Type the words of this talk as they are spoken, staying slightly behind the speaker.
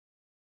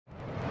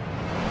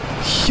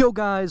Yo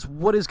guys,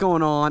 what is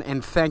going on?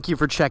 And thank you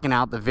for checking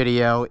out the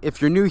video. If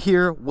you're new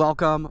here,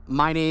 welcome.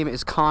 My name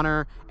is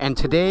Connor, and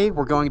today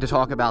we're going to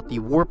talk about the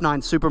Warp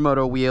 9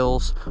 Supermoto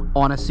wheels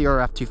on a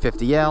CRF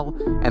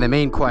 250L, and the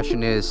main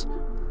question is,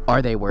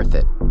 are they worth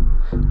it?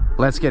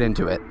 Let's get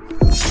into it.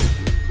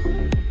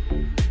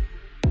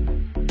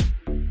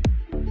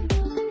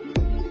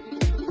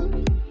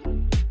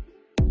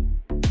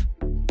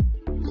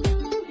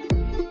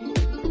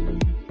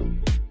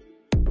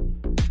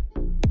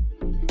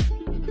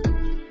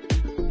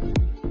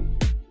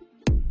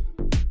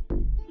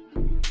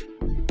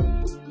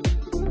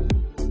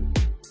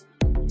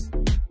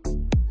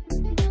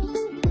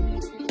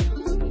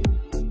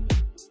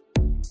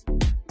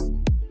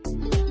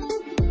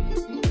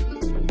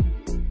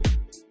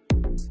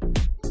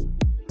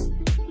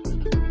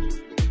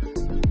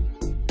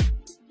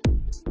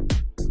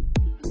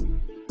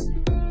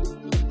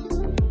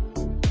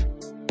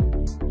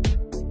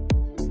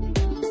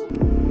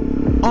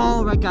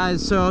 Alright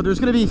guys, so there's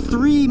going to be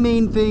three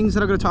main things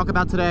that I'm going to talk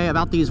about today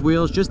about these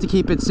wheels, just to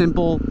keep it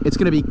simple. It's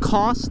going to be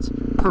cost,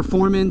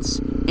 performance,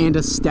 and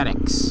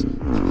aesthetics.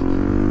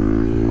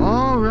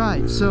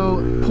 Alright,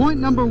 so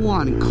point number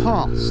one,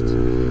 cost.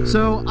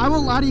 So I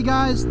won't lie to you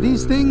guys,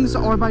 these things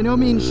are by no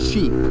means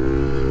cheap.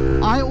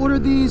 I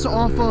ordered these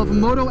off of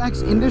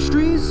MotoX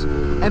Industries,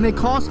 and they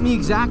cost me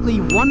exactly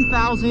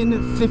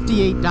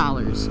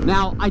 $1,058.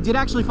 Now, I did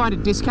actually find a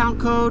discount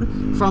code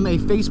from a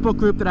Facebook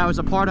group that I was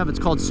a part of. It's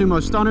called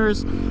Sumo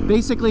Stunners.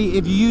 Basically,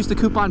 if you use the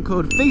coupon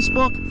code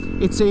Facebook,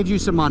 it saves you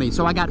some money.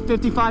 So I got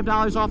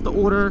 $55 off the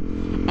order,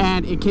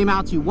 and it came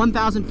out to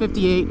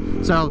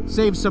 $1,058, so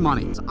save some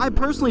money. I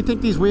personally think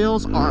these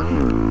wheels are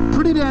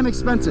pretty damn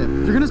expensive.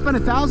 You're gonna spend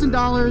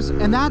 $1,000,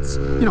 and that's,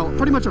 you know,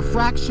 pretty much a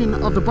fraction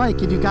of the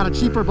bike. If you've got a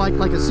cheaper bike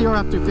like a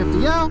CRF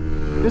 250L,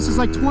 this is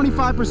like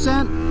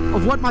 25%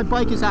 of what my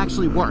bike is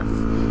actually worth.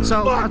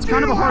 So it's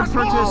kind of a hard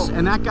purchase,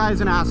 and that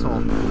guy's an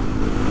asshole.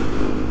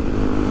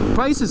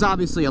 Price is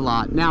obviously a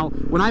lot. Now,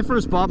 when I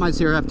first bought my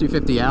CRF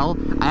 250L,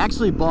 I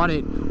actually bought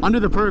it under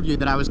the purview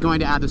that I was going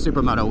to add the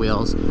Supermoto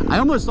wheels. I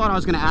almost thought I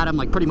was going to add them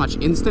like pretty much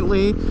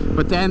instantly,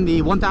 but then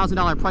the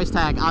 $1,000 price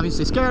tag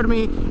obviously scared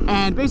me,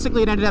 and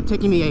basically it ended up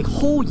taking me a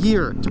whole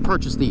year to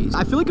purchase these.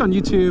 I feel like on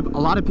YouTube, a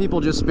lot of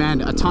people just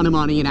spend a ton of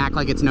money and act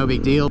like it's no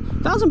big deal.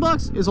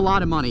 $1,000 is a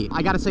lot of money.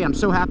 I gotta say, I'm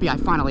so happy I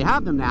finally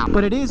have them now,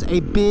 but it is a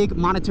big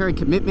monetary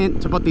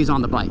commitment to put these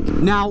on the bike.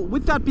 Now,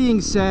 with that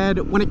being said,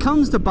 when it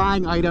comes to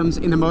buying items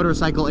in the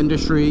motorcycle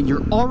industry,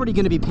 you're already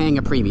going to be paying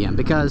a premium,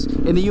 because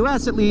in the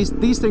US at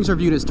least, these things are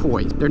viewed as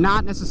toys. They're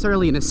not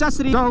necessarily a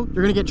necessity, so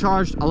you're going to get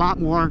charged a lot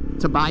more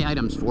to buy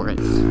items for it.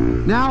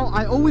 Now,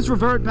 I always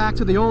revert back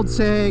to the old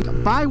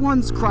saying, buy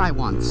once, cry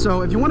once.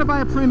 So if you want to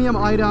buy a premium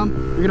item,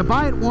 you're going to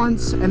buy it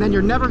once, and then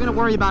you're never going to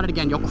worry about it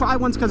again. You'll cry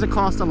once because it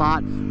costs a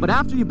lot, but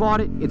after you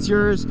bought it, it's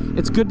yours,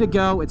 it's good to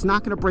go, it's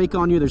not going to break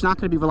on you, there's not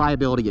going to be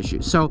reliability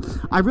issues. So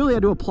I really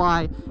had to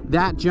apply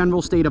that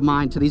general state of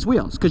mind to these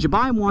wheels, because you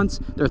buy them once,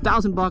 they're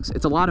 $1,000,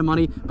 it's a lot of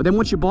money, but then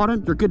once you bought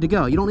them, you're good to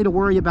go. You don't need to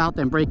worry about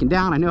them breaking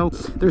down. I know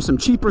there's some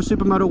cheaper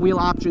Supermoto wheel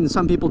options.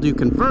 Some people do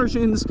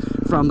conversions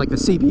from like the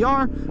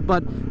CBR,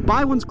 but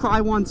buy once,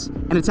 cry once,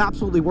 and it's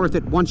absolutely worth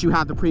it once you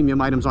have the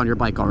premium items on your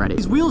bike already.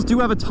 These wheels do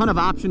have a ton of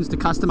options to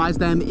customize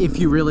them if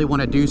you really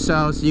want to do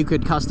so. So you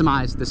could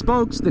customize the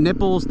spokes, the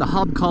nipples, the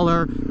hub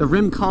color, the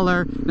rim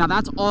color. Now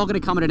that's all going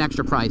to come at an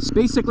extra price.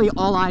 Basically,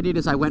 all I did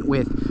is I went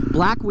with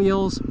black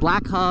wheels,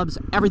 black hubs,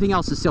 everything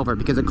else is silver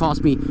because it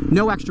cost me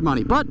no extra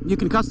money. But you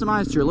can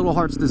customize to your little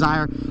heart's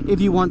desire if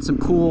you want some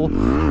cool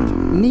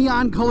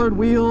neon colored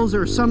wheels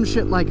or some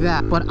shit like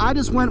that. But I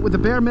just went with the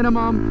bare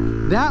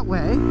minimum. That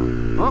way,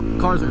 oh,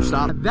 cars are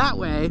stopped. That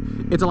way,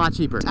 it's a lot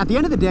cheaper. At the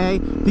end of the day,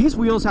 these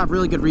wheels have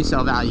really good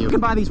resale value. You can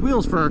buy these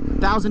wheels for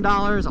 $1,000,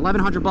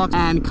 $1,100,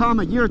 and come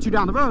a year or two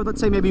down the road,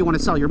 let's say maybe you want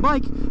to sell your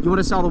bike, you want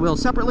to sell the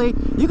wheels separately,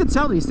 you could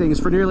sell these things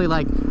for nearly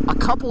like a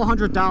couple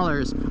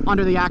 $100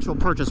 under the actual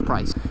purchase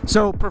price.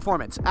 So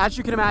performance, as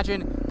you can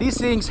imagine, these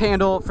things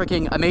handle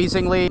freaking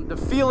amazingly. The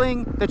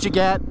feeling that you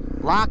get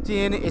locked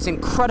in is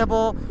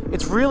incredible.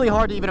 It's really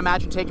hard to even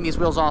imagine taking these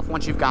wheels off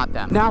once you've got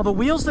them. Now, the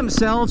wheels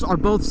themselves are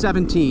both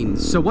 17s.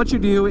 So what you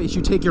do is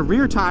you take your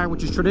rear tire,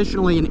 which is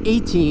traditionally an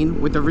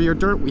 18 with the rear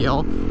dirt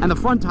wheel, and the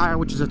front tire,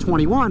 which is a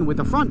 21 with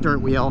the front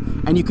dirt wheel,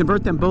 and you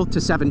convert them both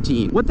to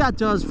 17. What that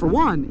does, for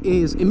one,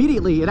 is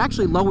immediately it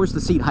actually lowers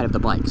the seat height of the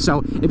bike.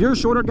 So if you're a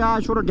shorter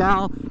guy, shorter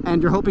gal,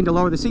 and you're hoping to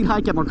lower the seat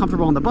height, get more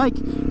comfortable on the bike,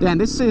 then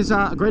this is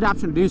a great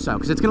option to do so,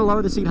 because it's going to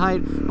lower the seat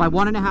height by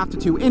 1.5 to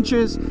 2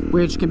 inches,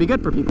 which can be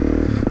good for people.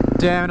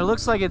 Damn, it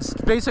looks like it's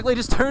basically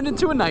just turned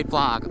into a night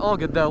vlog. All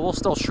good though, we'll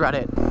still shred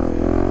it.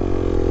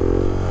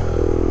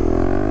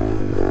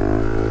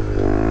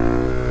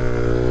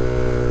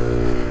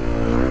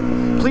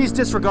 Please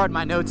disregard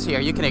my notes here,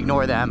 you can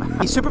ignore them.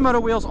 The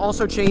Supermoto wheels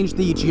also changed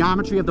the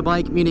geometry of the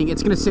bike, meaning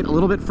it's going to sit a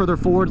little bit further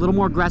forward, a little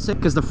more aggressive,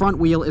 because the front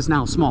wheel is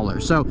now smaller.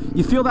 So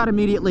you feel that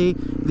immediately.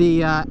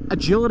 The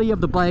agility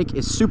of the bike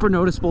is super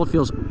noticeable. It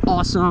feels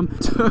awesome.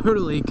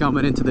 Totally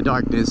coming into the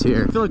darkness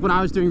here. I feel like when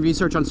I was doing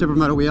research on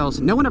Supermoto wheels,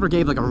 no one ever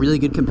gave like a really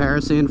good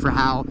comparison for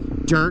how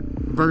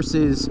dirt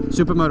versus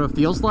Supermoto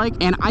feels like.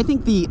 And I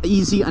think the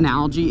easy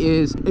analogy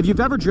is, if you've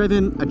ever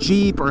driven a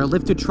Jeep or a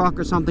lifted truck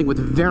or something with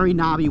very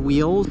knobby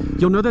wheels,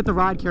 you'll know that the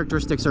ride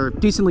characteristics are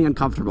decently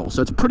uncomfortable.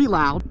 So it's pretty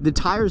loud. The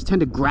tires tend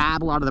to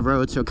grab a lot of the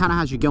road, so it kind of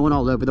has you going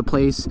all over the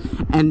place.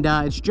 And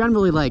it's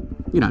generally like,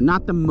 you know,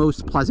 not the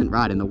most pleasant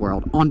ride in the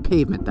world, on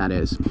pavement that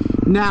is.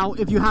 Now,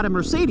 if you had a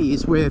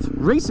Mercedes with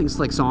racing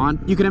slicks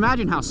on, you can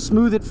imagine how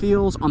smooth it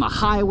feels on the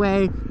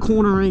highway,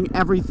 cornering,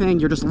 everything.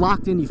 You're just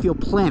locked in, you feel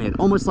planted,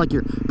 almost like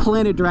you're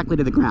planted directly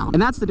to the ground.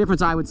 And that's the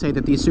difference I would say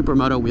that these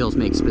Supermoto wheels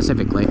make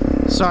specifically.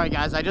 Sorry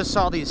guys, I just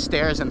saw these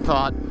stairs and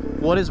thought,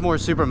 what is more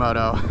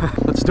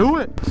Supermoto? Let's do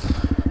it.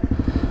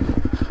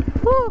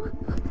 Woo.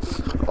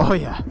 Oh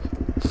yeah.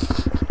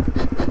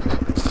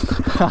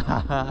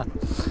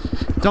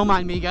 Don't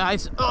mind me,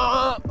 guys.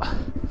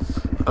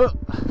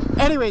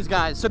 Anyways,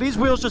 guys, so these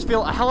wheels just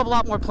feel a hell of a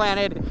lot more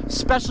planted,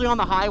 especially on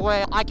the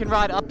highway. I can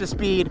ride up to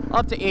speed,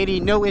 up to 80,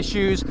 no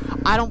issues.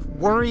 I don't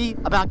worry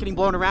about getting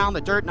blown around.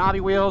 The dirt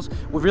knobby wheels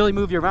will really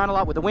move you around a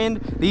lot with the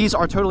wind. These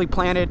are totally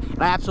planted,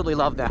 and I absolutely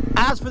love them.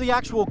 As for the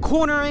actual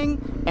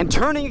cornering and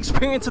turning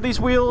experience of these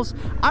wheels,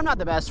 I'm not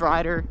the best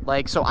rider,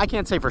 so I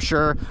can't say for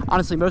sure.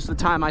 Honestly, most of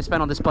the time I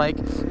spend on this bike,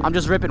 I'm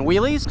just ripping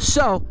wheelies,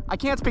 so I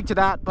can't speak to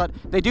that, but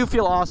they do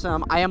feel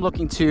awesome. I am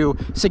looking to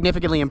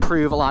significantly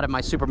improve a lot of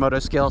my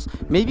Supermoto skills.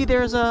 Maybe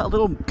there's a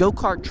little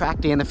go-kart track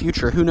day in the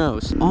future, who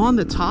knows? On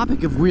the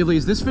topic of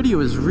wheelies, this video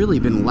has really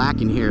been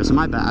lacking here, so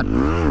my bad.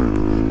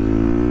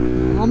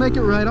 I'll make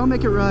it right, I'll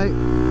make it right.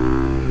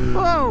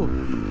 Whoa!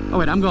 Oh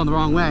wait, I'm going the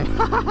wrong way.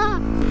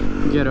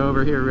 Get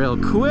over here real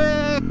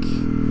quick.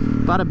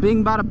 Bada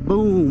bing, bada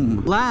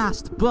boom.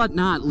 Last but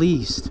not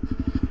least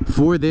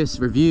for this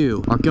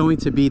review are going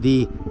to be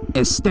the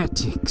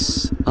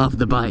aesthetics of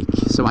the bike.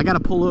 So I gotta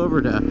pull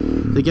over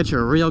to get you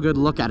a real good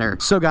look at her.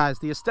 So guys,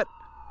 the aesthetic...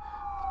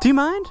 Do you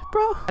mind,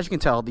 bro? As you can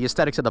tell, the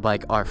aesthetics of the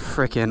bike are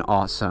freaking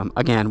awesome.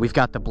 Again, we've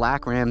got the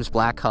black rims,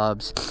 black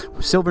hubs,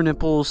 silver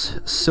nipples,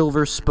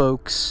 silver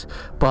spokes,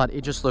 but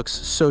it just looks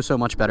so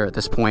much better at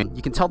this point.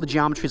 You can tell the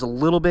geometry is a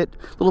little bit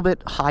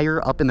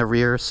higher up in the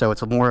rear, so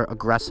it's a more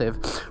aggressive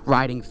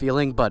riding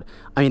feeling, but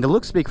I mean, the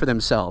looks speak for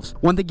themselves.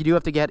 One thing you do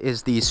have to get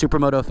is the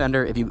Supermoto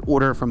fender. If you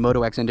order from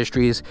Moto X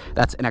Industries,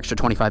 that's an extra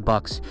 25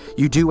 bucks.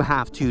 You do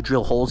have to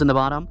drill holes in the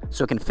bottom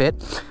so it can fit.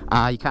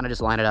 You kind of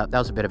just line it up. That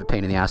was a bit of a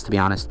pain in the ass, to be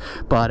honest,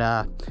 but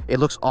it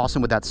looks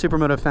awesome with that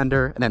Supermoto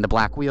fender. And then the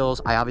black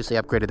wheels, I obviously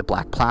upgraded the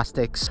black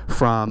plastics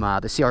from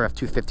the CRF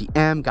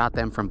 250M, got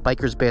them from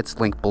Biker's Bits,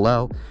 link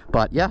below.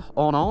 But yeah,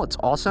 all in all, it's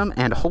awesome,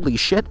 and holy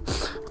shit,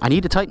 I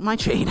need to tighten my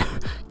chain.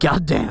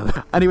 God damn.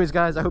 Anyways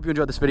guys, I hope you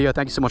enjoyed this video.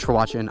 Thank you so much for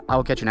watching. I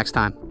will catch you next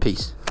time.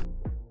 Peace.